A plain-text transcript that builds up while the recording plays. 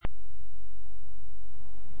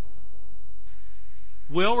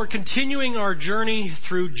Well, we're continuing our journey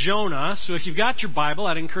through Jonah. So if you've got your Bible,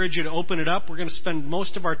 I'd encourage you to open it up. We're going to spend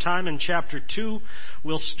most of our time in chapter 2.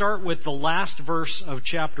 We'll start with the last verse of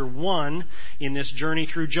chapter 1 in this journey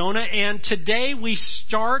through Jonah. And today we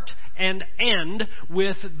start and end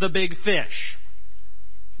with the big fish.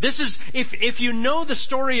 This is, if you know the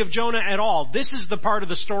story of Jonah at all, this is the part of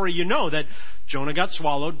the story you know, that Jonah got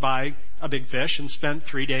swallowed by a big fish and spent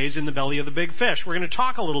 3 days in the belly of the big fish. We're going to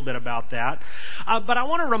talk a little bit about that. But I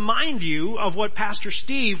want to remind you of what Pastor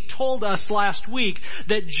Steve told us last week,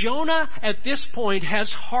 that Jonah at this point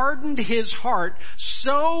has hardened his heart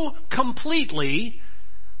so completely,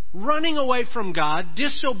 running away from God,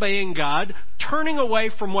 disobeying God, turning away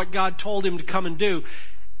from what God told him to come and do.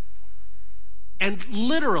 And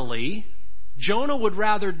literally, Jonah would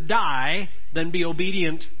rather die than be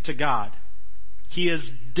obedient to God. He is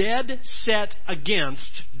dead set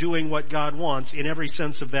against doing what God wants in every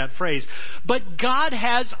sense of that phrase. But God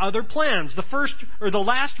has other plans. The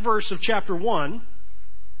last verse of chapter 1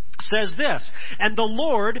 says this, "And the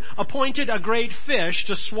Lord appointed a great fish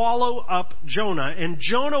to swallow up Jonah. And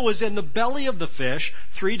Jonah was in the belly of the fish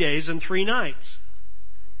 3 days and 3 nights."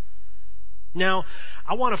 Now,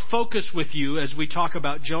 I want to focus with you as we talk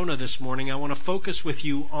about Jonah this morning. I want to focus with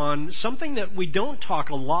you on something that we don't talk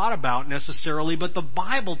a lot about necessarily, but the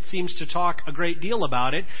Bible seems to talk a great deal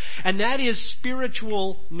about it, and that is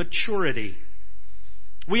spiritual maturity.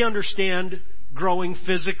 We understand growing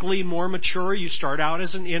physically more mature. You start out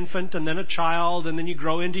as an infant and then a child, and then you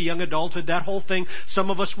grow into young adulthood, that whole thing.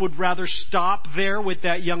 Some of us would rather stop there with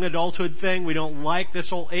that young adulthood thing. We don't like this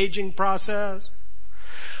whole aging process.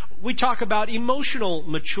 We talk about emotional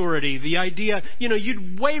maturity, the idea,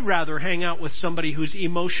 you'd way rather hang out with somebody who's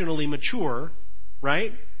emotionally mature,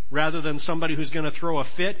 right? Rather than somebody who's going to throw a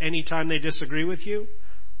fit anytime they disagree with you.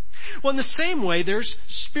 Well, in the same way, there's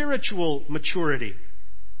spiritual maturity.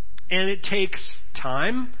 And it takes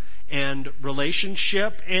time and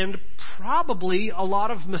relationship and probably a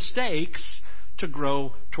lot of mistakes to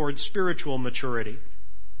grow towards spiritual maturity.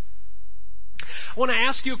 I want to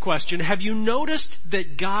ask you a question. Have you noticed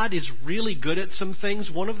that God is really good at some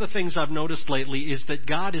things? One of the things I've noticed lately is that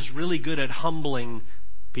God is really good at humbling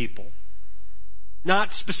people. Not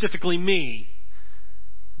specifically me,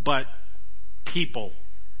 but people.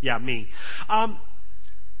 Yeah, me.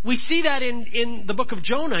 We see that in the book of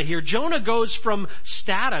Jonah here. Jonah goes from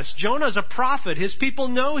status. Jonah's a prophet. His people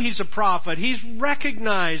know he's a prophet. He's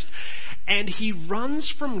recognized. And he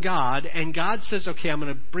runs from God, and God says, okay, I'm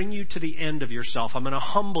going to bring you to the end of yourself. I'm going to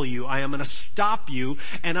humble you. I am going to stop you,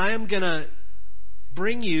 and I am going to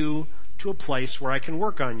bring you to a place where I can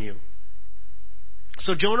work on you.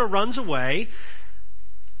 So Jonah runs away.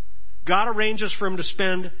 God arranges for him to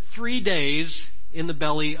spend 3 days in the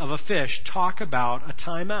belly of a fish. Talk about a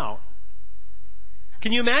timeout.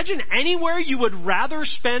 Can you imagine anywhere you would rather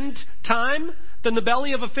spend time than the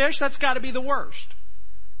belly of a fish? That's got to be the worst.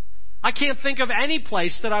 I can't think of any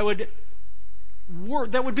place that that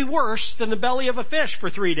would be worse than the belly of a fish for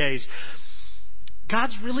 3 days.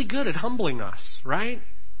 God's really good at humbling us, right?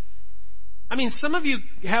 I mean, some of you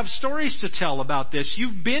have stories to tell about this.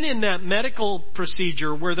 You've been in that medical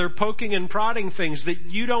procedure where they're poking and prodding things that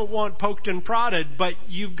you don't want poked and prodded, but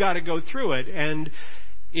you've got to go through it, and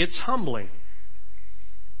it's humbling.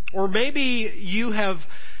 Or maybe you have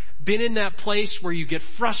been in that place where you get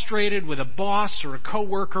frustrated with a boss or a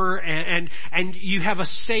coworker, and you have a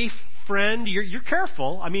safe friend. You're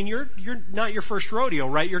careful. I mean, you're not your first rodeo,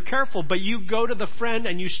 right? You're careful, but you go to the friend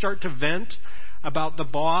and you start to vent about the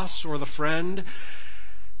boss or the friend,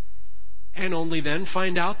 and only then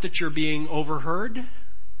find out that you're being overheard.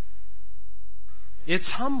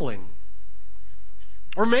 It's humbling.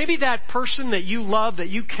 Or maybe that person that you love, that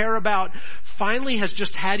you care about, finally has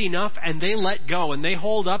just had enough, and they let go, and they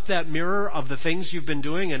hold up that mirror of the things you've been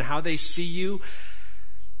doing and how they see you,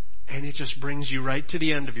 and it just brings you right to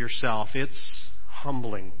the end of yourself. It's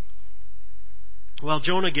humbling. Well,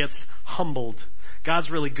 Jonah gets humbled.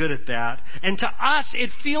 God's really good at that. And to us, it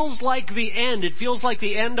feels like the end. It feels like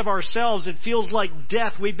the end of ourselves. It feels like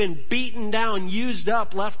death. We've been beaten down, used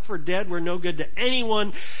up, left for dead. We're no good to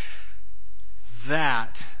anyone.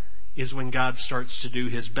 That is when God starts to do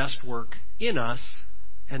His best work in us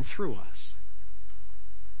and through us.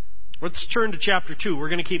 Let's turn to chapter 2. We're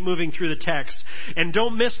going to keep moving through the text. And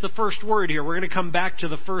don't miss the first word here. We're going to come back to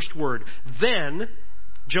the first word. Then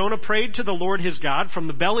Jonah prayed to the Lord his God from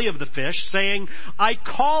the belly of the fish, saying, I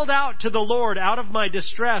called out to the Lord out of my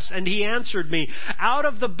distress, and He answered me. Out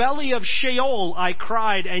of the belly of Sheol I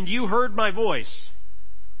cried, and You heard my voice.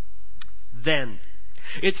 Then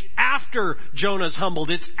It's after Jonah's humbled.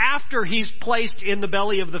 It's after he's placed in the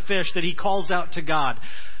belly of the fish that he calls out to God.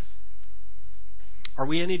 Are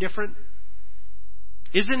we any different?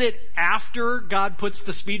 Isn't it after God puts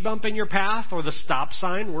the speed bump in your path or the stop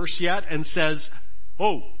sign, worse yet, and says,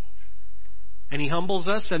 "Oh," and he humbles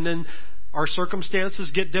us, and then our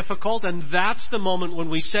circumstances get difficult, and that's the moment when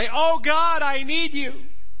we say, "Oh God, I need you."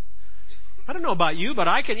 I don't know about you, but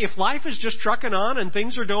if life is just trucking on and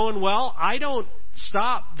things are going well, I don't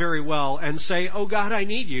stop very well and say, "Oh God, I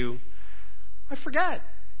need you." I forget.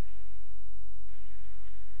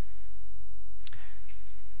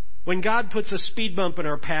 When God puts a speed bump in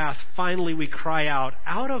our path, finally we cry out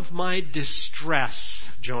of my distress,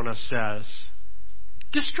 Jonah says.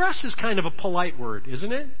 Distress is kind of a polite word,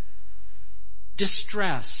 isn't it?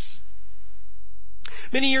 Distress.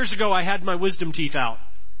 Many years ago, I had my wisdom teeth out.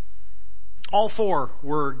 All 4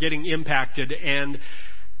 were getting impacted, and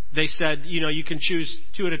they said, you can choose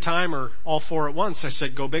 2 at a time or all 4 at once. I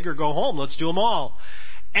said, go big or go home. Let's do them all.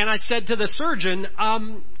 And I said to the surgeon,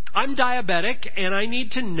 I'm diabetic, and I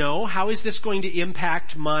need to know, how is this going to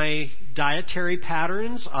impact my dietary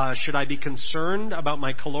patterns? Should I be concerned about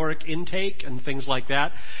my caloric intake and things like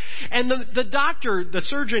that? And the doctor, the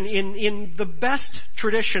surgeon, in the best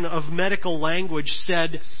tradition of medical language,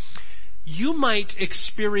 said, you might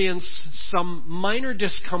experience some minor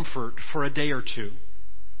discomfort for a day or 2.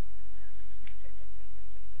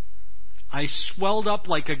 I swelled up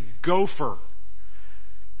like a gopher.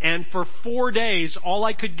 And for 4 days, all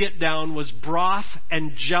I could get down was broth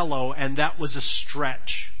and Jell-O, and that was a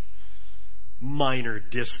stretch. Minor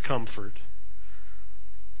discomfort.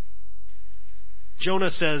 Jonah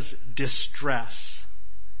says, distress.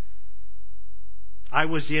 I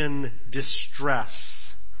was in distress.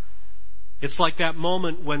 It's like that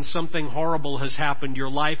moment when something horrible has happened. Your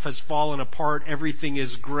life has fallen apart. Everything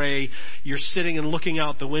is gray. You're sitting and looking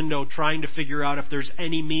out the window trying to figure out if there's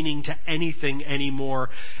any meaning to anything anymore.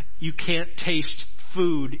 You can't taste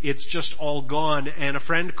food. It's just all gone. And a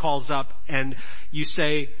friend calls up and you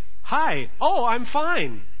say, "Hi. Oh, I'm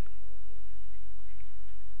fine.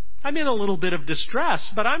 I'm in a little bit of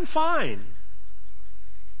distress, but I'm fine."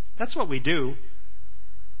 That's what we do.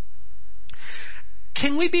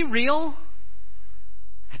 Can we be real?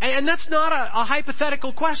 And that's not a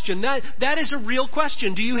hypothetical question. That is a real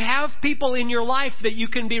question. Do you have people in your life that you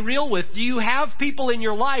can be real with? Do you have people in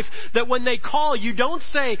your life that when they call, you don't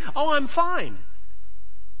say, "Oh, I'm fine"?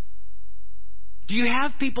 Do you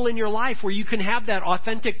have people in your life where you can have that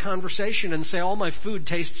authentic conversation and say, "All my food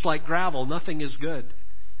tastes like gravel. Nothing is good"?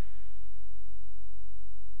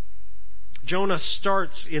 Jonah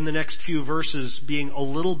starts in the next few verses being a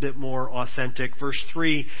little bit more authentic. Verse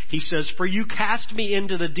 3, he says, "For you cast me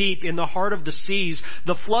into the deep, in the heart of the seas.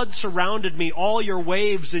 The flood surrounded me. All your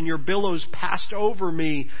waves and your billows passed over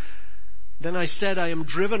me. Then I said, I am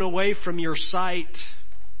driven away from your sight.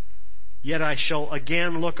 Yet I shall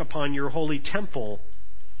again look upon your holy temple."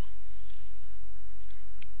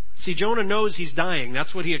 See, Jonah knows he's dying.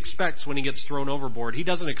 That's what he expects when he gets thrown overboard. He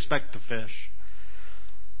doesn't expect the fish.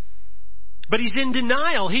 But he's in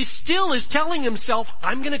denial. He still is telling himself,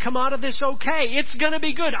 I'm going to come out of this okay. It's going to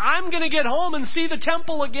be good. I'm going to get home and see the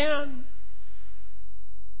temple again.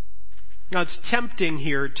 Now, it's tempting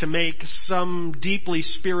here to make some deeply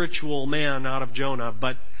spiritual man out of Jonah,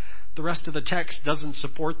 but the rest of the text doesn't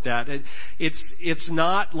support that. It's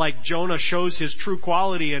not like Jonah shows his true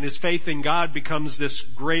quality and his faith in God becomes this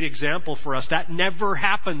great example for us. That never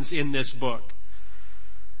happens in this book.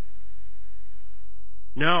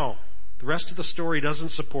 No. The rest of the story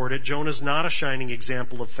doesn't support it. Jonah's not a shining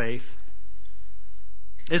example of faith.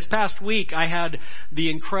 This past week, I had the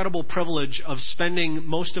incredible privilege of spending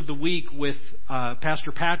most of the week with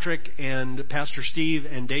Pastor Patrick and Pastor Steve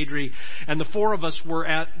and Deidre. And the 4 of us were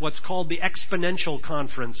at what's called the Exponential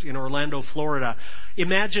Conference in Orlando, Florida.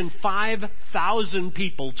 Imagine 5,000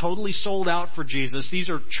 people totally sold out for Jesus. These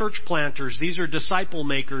are church planters. These are disciple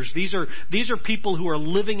makers. These are people who are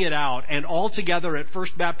living it out. And all together at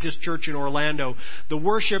First Baptist Church in Orlando, the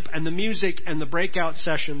worship and the music and the breakout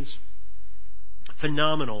sessions,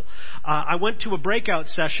 phenomenal. I went to a breakout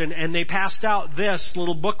session and they passed out this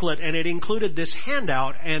little booklet and it included this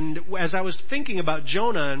handout. And as I was thinking about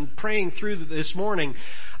Jonah and praying through this morning,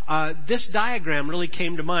 this diagram really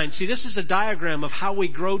came to mind. See, this is a diagram of how we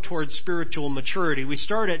grow towards spiritual maturity. We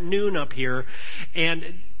start at noon up here, and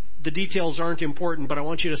the details aren't important, but I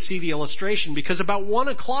want you to see the illustration because about 1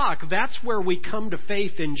 o'clock, that's where we come to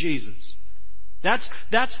faith in Jesus.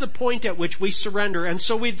 That's the point at which we surrender. And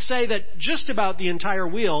so we'd say that just about the entire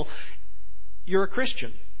wheel, you're a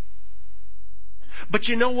Christian. But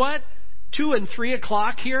you know what? 2 and 3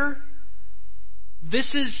 o'clock here,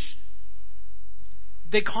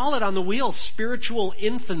 they call it on the wheel, spiritual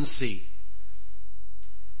infancy.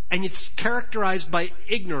 And it's characterized by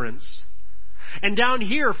ignorance. And down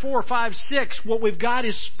here, 4, 5, 6, what we've got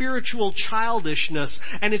is spiritual childishness.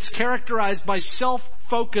 And it's characterized by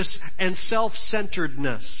self-focus and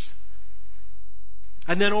self-centeredness.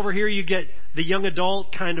 And then over here you get the young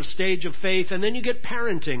adult kind of stage of faith. And then you get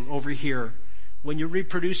parenting over here, when you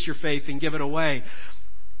reproduce your faith and give it away.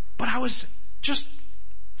 But I was just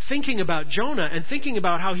thinking about Jonah and thinking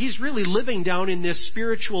about how he's really living down in this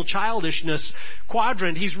spiritual childishness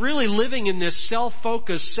quadrant. He's really living in this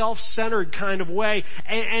self-focused, self-centered kind of way.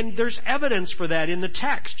 And there's evidence for that in the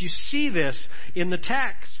text. You see this in the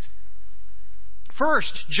text.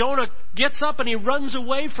 First, Jonah gets up and he runs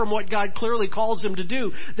away from what God clearly calls him to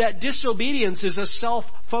do. That disobedience is a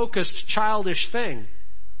self-focused, childish thing.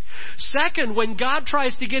 Second, when God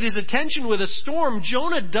tries to get his attention with a storm,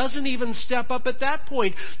 Jonah doesn't even step up at that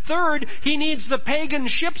point. Third, he needs the pagan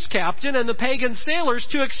ship's captain and the pagan sailors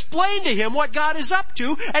to explain to him what God is up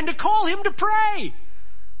to and to call him to pray.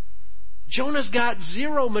 Jonah's got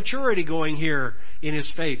zero maturity going here in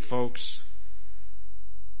his faith, folks.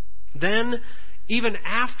 Then, even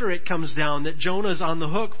after it comes down that Jonah's on the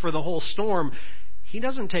hook for the whole storm, he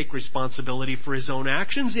doesn't take responsibility for his own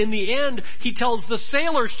actions. In the end, he tells the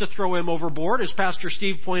sailors to throw him overboard, as Pastor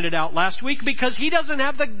Steve pointed out last week, because he doesn't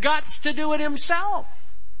have the guts to do it himself.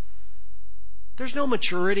 There's no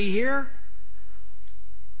maturity here.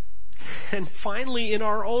 And finally, in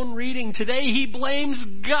our own reading today, he blames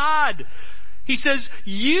God. He says,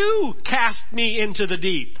 "You cast me into the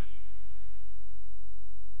deep."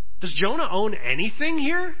 Does Jonah own anything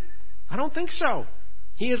here? I don't think so.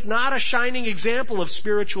 He is not a shining example of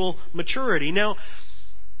spiritual maturity. Now,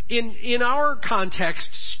 in our context,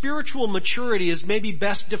 spiritual maturity is maybe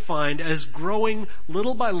best defined as growing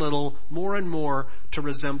little by little, more and more, to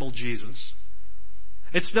resemble Jesus.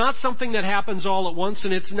 It's not something that happens all at once,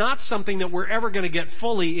 and it's not something that we're ever going to get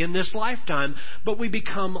fully in this lifetime, but we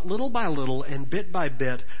become little by little and bit by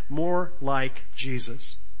bit more like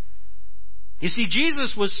Jesus. You see,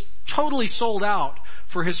 Jesus was totally sold out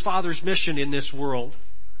for his Father's mission in this world.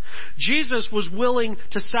 Jesus was willing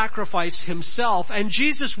to sacrifice himself, and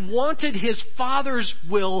Jesus wanted his Father's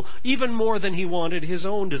will even more than he wanted his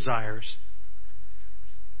own desires.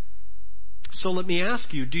 So let me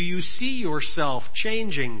ask you, do you see yourself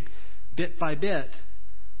changing bit by bit?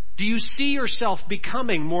 Do you see yourself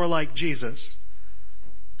becoming more like Jesus?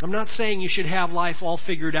 I'm not saying you should have life all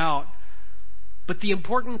figured out, but the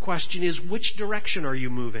important question is, which direction are you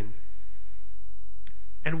moving?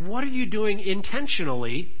 And what are you doing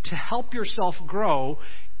intentionally to help yourself grow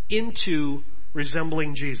into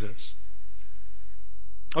resembling Jesus?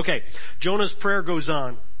 Okay, Jonah's prayer goes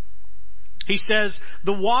on. He says,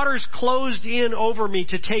 "The waters closed in over me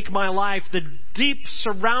to take my life. The deep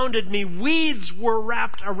surrounded me. Weeds were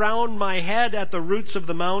wrapped around my head at the roots of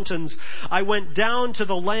the mountains. I went down to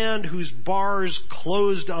the land whose bars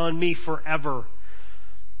closed on me forever."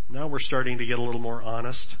 Now we're starting to get a little more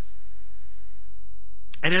honest.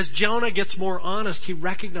 And as Jonah gets more honest, he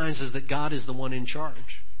recognizes that God is the one in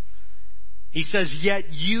charge. He says,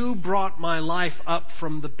 "Yet you brought my life up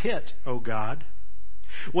from the pit, O God.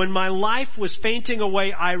 When my life was fainting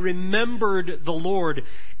away, I remembered the Lord,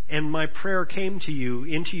 and my prayer came to you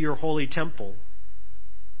into your holy temple."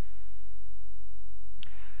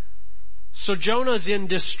 So Jonah's in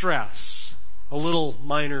distress, a little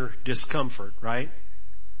minor discomfort, right?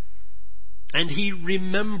 And he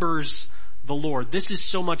remembers the Lord. This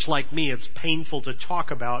is so much like me, it's painful to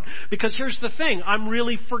talk about. Because here's the thing, I'm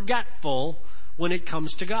really forgetful when it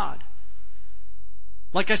comes to God.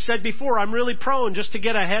 Like I said before, I'm really prone just to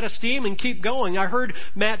get ahead of steam and keep going. I heard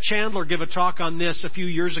Matt Chandler give a talk on this a few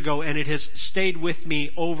years ago, and it has stayed with me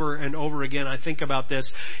over and over again. I think about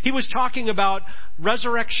this. He was talking about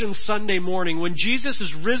Resurrection Sunday morning, when Jesus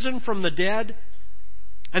is risen from the dead.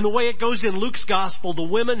 And the way it goes in Luke's gospel, the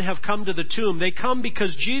women have come to the tomb. They come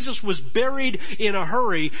because Jesus was buried in a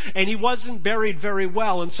hurry, and he wasn't buried very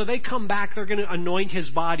well. And so they come back. They're going to anoint his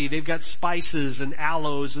body. They've got spices and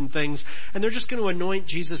aloes and things. And they're just going to anoint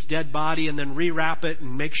Jesus' dead body and then rewrap it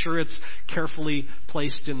and make sure it's carefully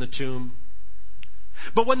placed in the tomb.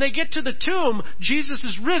 But when they get to the tomb, Jesus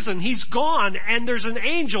is risen. He's gone, and there's an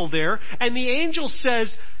angel there. And the angel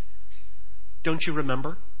says, "Don't you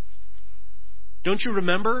remember? Don't you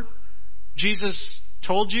remember? Jesus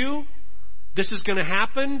told you this is going to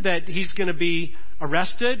happen, that he's going to be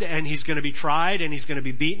arrested, and he's going to be tried, and he's going to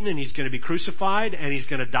be beaten, and he's going to be crucified, and he's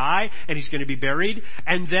going to die, and he's going to be buried.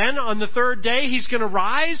 And then on the third day, he's going to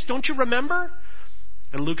rise. Don't you remember?"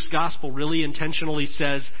 And Luke's gospel really intentionally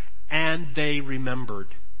says, and they remembered.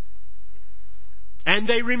 And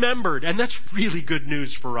they remembered. And that's really good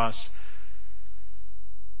news for us.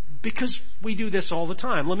 Because we do this all the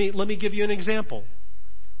time. Let me give you an example.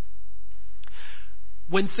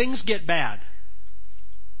 When things get bad,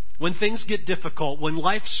 when things get difficult, when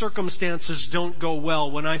life circumstances don't go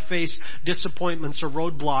well, when I face disappointments or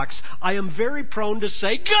roadblocks, I am very prone to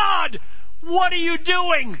say, God, what are you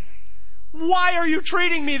doing? Why are you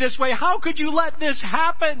treating me this way? How could you let this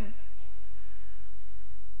happen?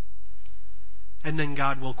 And then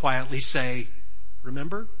God will quietly say,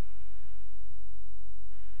 remember?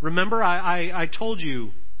 Remember, I told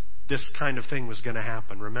you this kind of thing was going to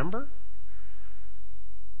happen. Remember?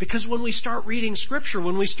 Because when we start reading Scripture,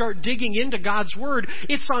 when we start digging into God's Word,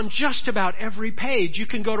 it's on just about every page. You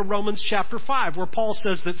can go to Romans chapter 5, where Paul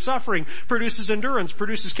says that suffering produces endurance,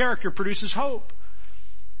 produces character, produces hope.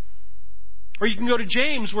 Or you can go to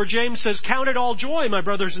James, where James says, count it all joy, my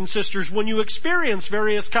brothers and sisters, when you experience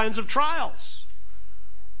various kinds of trials.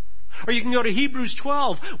 Or you can go to Hebrews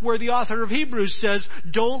 12, where the author of Hebrews says,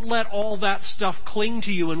 don't let all that stuff cling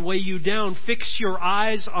to you and weigh you down. Fix your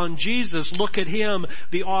eyes on Jesus. Look at Him,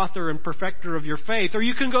 the author and perfecter of your faith. Or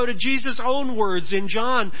you can go to Jesus' own words in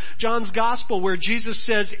John's Gospel, where Jesus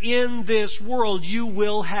says, in this world you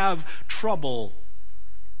will have trouble.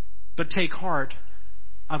 But take heart,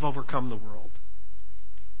 I've overcome the world.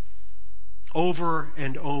 Over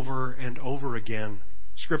and over and over again,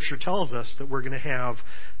 Scripture tells us that we're going to have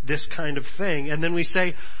this kind of thing. And then we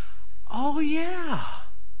say, oh yeah,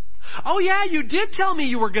 you did tell me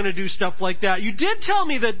you were going to do stuff like that. You did tell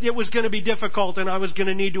me that it was going to be difficult and I was going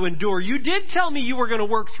to need to endure. You did tell me you were going to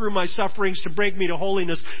work through my sufferings to bring me to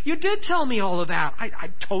holiness. You did tell me all of that. I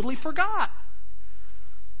totally forgot.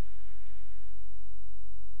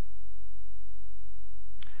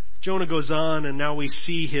 Jonah goes on, and now we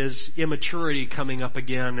see his immaturity coming up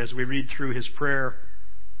again as we read through his prayer.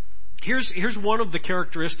 Here's one of the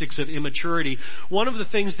characteristics of immaturity. One of the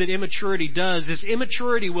things that immaturity does is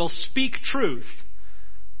immaturity will speak truth,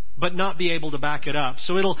 but not be able to back it up.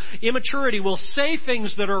 So immaturity will say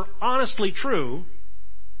things that are honestly true,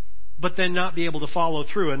 but then not be able to follow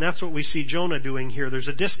through. And that's what we see Jonah doing here. There's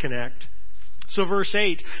a disconnect. So verse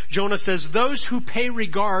 8, Jonah says, those who pay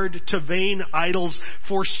regard to vain idols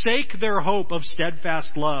forsake their hope of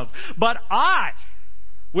steadfast love. But I,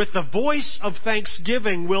 with the voice of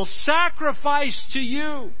thanksgiving, will sacrifice to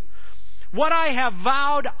you. What I have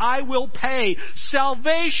vowed, I will pay.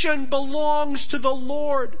 Salvation belongs to the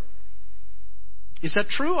Lord. Is that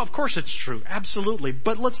true? Of course it's true. Absolutely.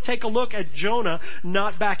 But let's take a look at Jonah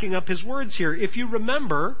not backing up his words here. If you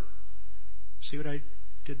remember, see what I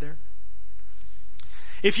did there?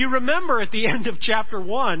 If you remember at the end of chapter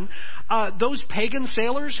 1, those pagan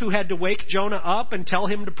sailors who had to wake Jonah up and tell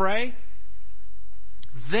him to pray,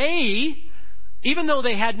 even though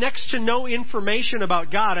they had next to no information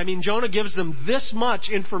about God, Jonah gives them this much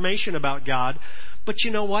information about God, but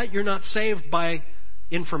you know what? You're not saved by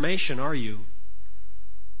information, are you?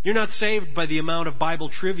 You're not saved by the amount of Bible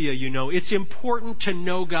trivia you know. It's important to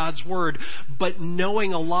know God's Word, but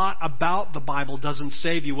knowing a lot about the Bible doesn't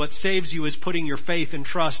save you. What saves you is putting your faith and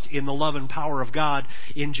trust in the love and power of God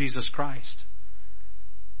in Jesus Christ.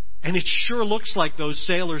 And it sure looks like those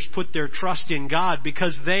sailors put their trust in God,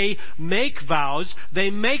 because they make vows, they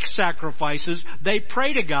make sacrifices, they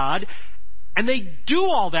pray to God, and they do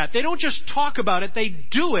all that. They don't just talk about it, they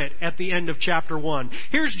do it at the end of chapter 1.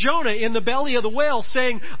 Here's Jonah in the belly of the whale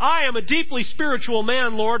saying, I am a deeply spiritual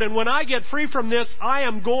man, Lord, and when I get free from this, I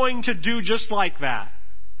am going to do just like that.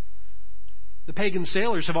 The pagan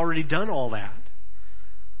sailors have already done all that.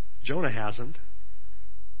 Jonah hasn't.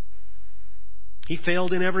 He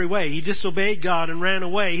failed in every way. He disobeyed God and ran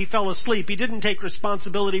away. He fell asleep. He didn't take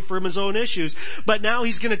responsibility for his own issues. But now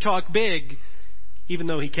he's going to talk big, even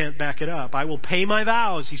though he can't back it up. I will pay my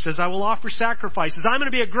vows. He says, I will offer sacrifices. I'm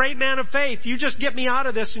going to be a great man of faith. You just get me out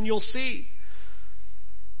of this and you'll see.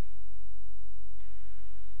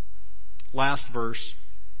 Last verse.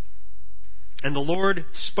 And the Lord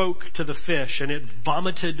spoke to the fish, and it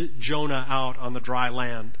vomited Jonah out on the dry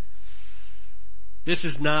land. This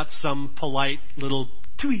is not some polite little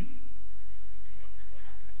tweet.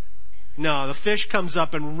 No, the fish comes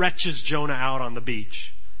up and retches Jonah out on the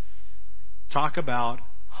beach. Talk about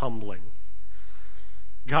humbling.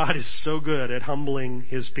 God is so good at humbling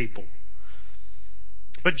His people.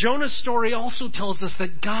 But Jonah's story also tells us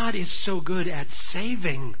that God is so good at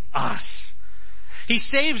saving us. He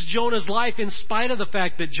saves Jonah's life in spite of the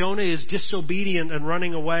fact that Jonah is disobedient and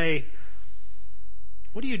running away.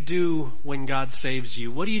 What do you do when God saves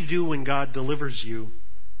you? What do you do when God delivers you?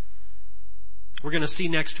 We're going to see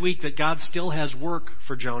next week that God still has work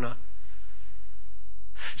for Jonah.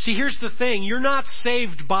 See, here's the thing. You're not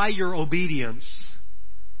saved by your obedience.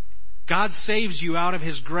 God saves you out of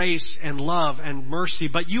His grace and love and mercy,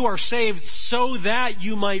 but you are saved so that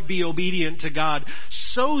you might be obedient to God,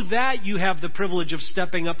 so that you have the privilege of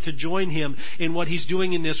stepping up to join Him in what He's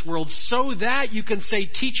doing in this world, so that you can say,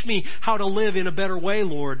 teach me how to live in a better way,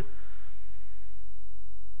 Lord.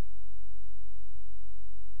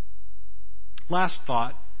 Last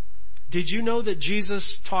thought. Did you know that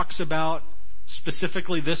Jesus talks about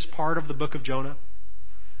specifically this part of the book of Jonah?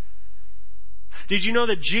 Did you know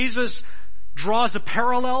that Jesus draws a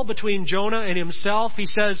parallel between Jonah and himself? He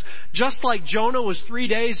says, just like Jonah was 3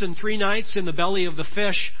 days and 3 nights in the belly of the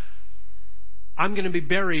fish, I'm going to be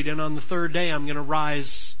buried, and on the third day I'm going to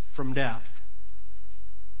rise from death.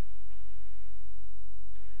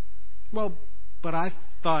 Well, but I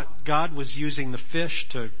thought God was using the fish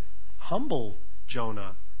to humble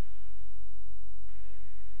Jonah.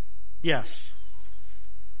 Yes.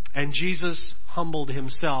 And Jesus humbled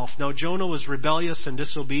Himself. Now, Jonah was rebellious and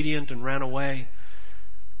disobedient and ran away.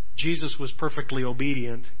 Jesus was perfectly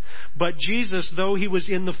obedient. But Jesus, though He was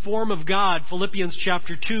in the form of God, Philippians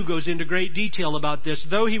chapter 2 goes into great detail about this.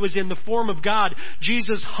 Though He was in the form of God,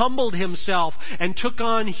 Jesus humbled Himself and took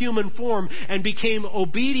on human form and became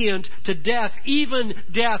obedient to death, even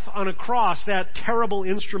death on a cross, that terrible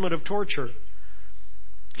instrument of torture.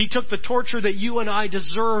 He took the torture that you and I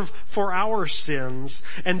deserve for our sins.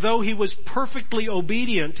 And though He was perfectly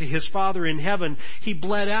obedient to His Father in heaven, He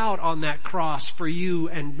bled out on that cross for you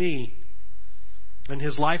and me. And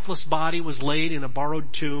His lifeless body was laid in a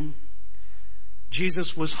borrowed tomb.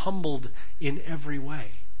 Jesus was humbled in every way.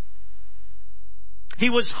 He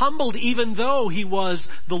was humbled even though He was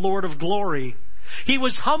the Lord of glory. He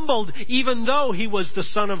was humbled even though He was the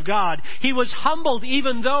Son of God. He was humbled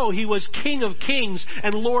even though He was King of kings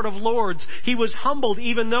and Lord of lords. He was humbled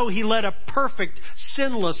even though He led a perfect,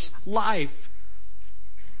 sinless life.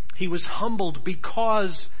 He was humbled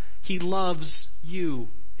because He loves you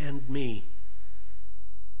and me.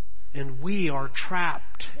 And we are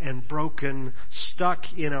trapped and broken, stuck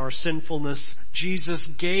in our sinfulness. Jesus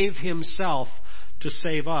gave Himself to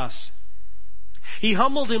save us. He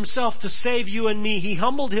humbled Himself to save you and me. He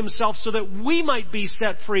humbled Himself so that we might be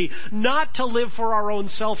set free, not to live for our own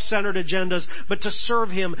self-centered agendas, but to serve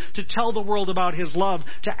Him, to tell the world about His love,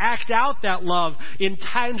 to act out that love in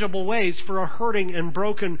tangible ways for a hurting and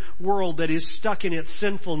broken world that is stuck in its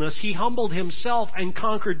sinfulness. He humbled Himself and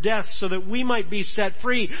conquered death so that we might be set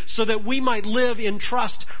free, so that we might live in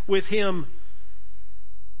trust with Him.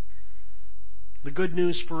 The good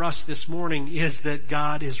news for us this morning is that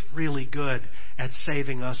God is really good at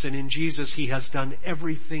saving us. And in Jesus, He has done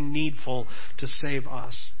everything needful to save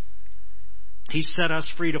us. He set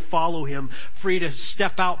us free to follow Him, free to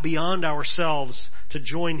step out beyond ourselves to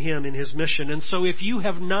join Him in His mission. And so if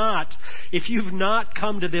you've not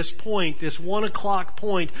come to this point, this 1 o'clock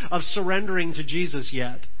point of surrendering to Jesus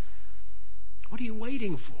yet, what are you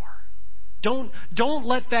waiting for? Don't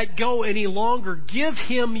let that go any longer. Give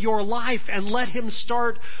Him your life and let Him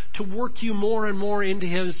start to work you more and more into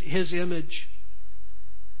His image.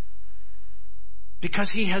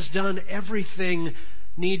 Because He has done everything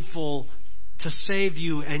needful to save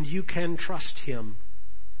you, and you can trust Him.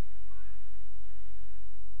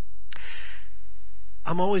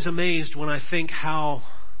 I'm always amazed when I think how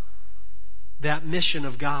that mission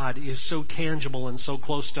of God is so tangible and so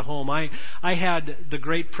close to home. I had the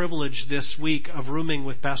great privilege this week of rooming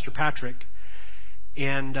with Pastor Patrick.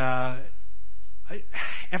 And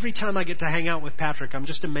every time I get to hang out with Patrick, I'm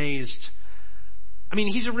just amazed. I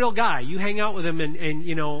mean, he's a real guy. You hang out with him and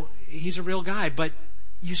you know, he's a real guy. But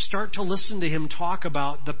you start to listen to him talk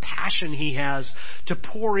about the passion he has to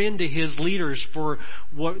pour into his leaders for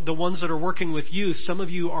the ones that are working with youth. Some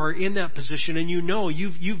of you are in that position, and you know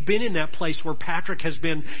you've been in that place where Patrick has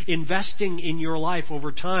been investing in your life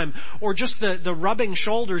over time, or just the rubbing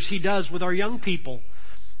shoulders he does with our young people.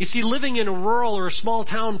 You see, living in a rural or a small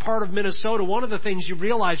town part of Minnesota, one of the things you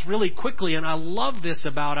realize really quickly, and I love this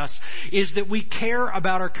about us, is that we care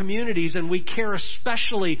about our communities, and we care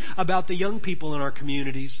especially about the young people in our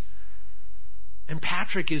communities. And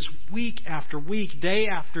Patrick is week after week, day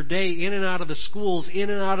after day, in and out of the schools, in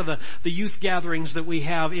and out of the youth gatherings that we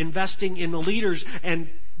have, investing in the leaders and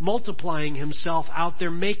multiplying himself out there,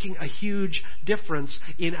 making a huge difference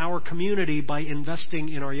in our community by investing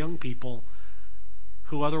in our young people,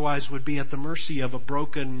 who otherwise would be at the mercy of a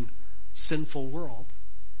broken, sinful world.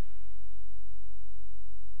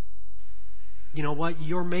 You know what?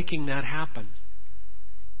 You're making that happen.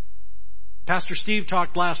 Pastor Steve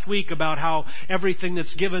talked last week about how everything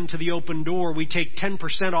that's given to the open door, we take 10%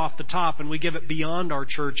 off the top and we give it beyond our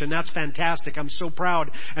church. And that's fantastic. I'm so proud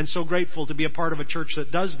and so grateful to be a part of a church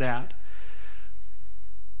that does that.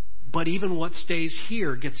 But even what stays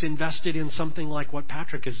here gets invested in something like what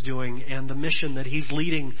Patrick is doing and the mission that he's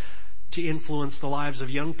leading to influence the lives of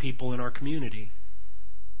young people in our community.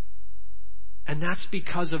 And that's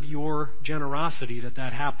because of your generosity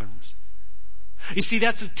that happens. You see,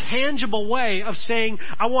 that's a tangible way of saying,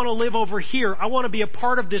 I want to live over here. I want to be a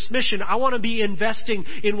part of this mission. I want to be investing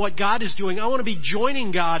in what God is doing. I want to be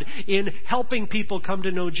joining God in helping people come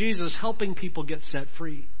to know Jesus, helping people get set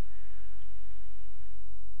free.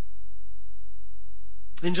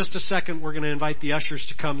 In just a second, we're going to invite the ushers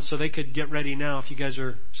to come so they could get ready now if you guys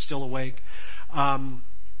are still awake.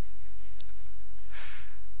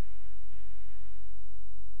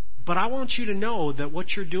 But I want you to know that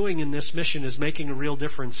what you're doing in this mission is making a real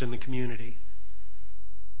difference in the community.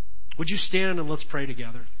 Would you stand and let's pray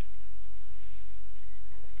together?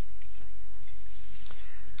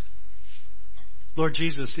 Lord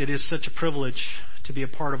Jesus, it is such a privilege to be a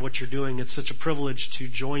part of what you're doing. It's such a privilege to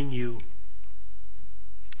join you.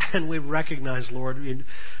 And we recognize, Lord, in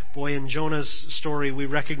Jonah's story, we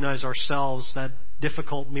recognize ourselves, that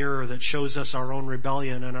difficult mirror that shows us our own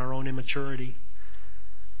rebellion and our own immaturity.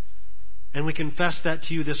 And we confess that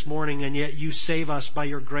to you this morning, and yet you save us by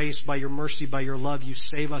your grace, by your mercy, by your love. You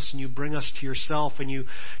save us and you bring us to yourself, and you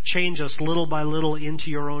change us little by little into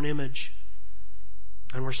your own image.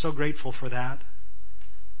 And we're so grateful for that.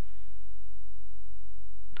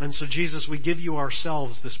 And so, Jesus, we give you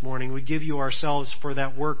ourselves this morning. We give you ourselves for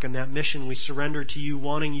that work and that mission. We surrender to you,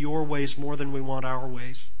 wanting your ways more than we want our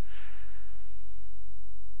ways.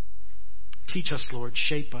 Teach us, Lord.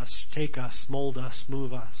 Shape us. Take us. Mold us.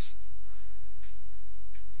 Move us.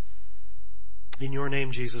 In your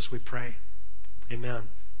name, Jesus, we pray. Amen.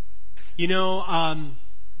 You know,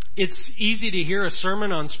 it's easy to hear a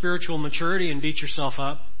sermon on spiritual maturity and beat yourself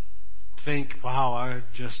up. Think, wow,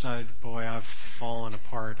 I've fallen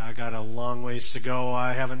apart. I got a long ways to go.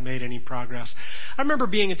 I haven't made any progress. I remember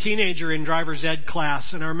being a teenager in driver's ed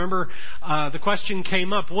class, and I remember the question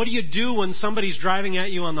came up, what do you do when somebody's driving at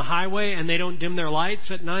you on the highway and they don't dim their lights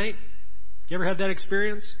at night? You ever had that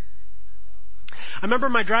experience? I remember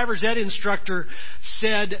my driver's ed instructor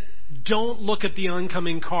said, don't look at the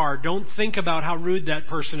oncoming car. Don't think about how rude that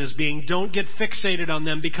person is being. Don't get fixated on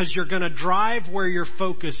them because you're going to drive where your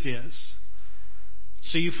focus is.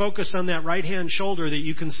 So you focus on that right-hand shoulder that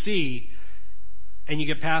you can see and you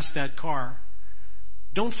get past that car.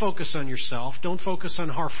 Don't focus on yourself. Don't focus on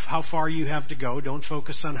how far you have to go. Don't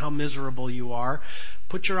focus on how miserable you are.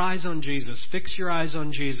 Put your eyes on Jesus. Fix your eyes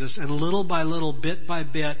on Jesus. And little by little, bit by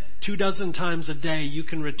bit, 24 times a day, you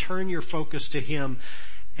can return your focus to Him.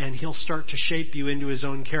 And He'll start to shape you into His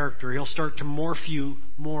own character. He'll start to morph you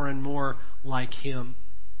more and more like Him.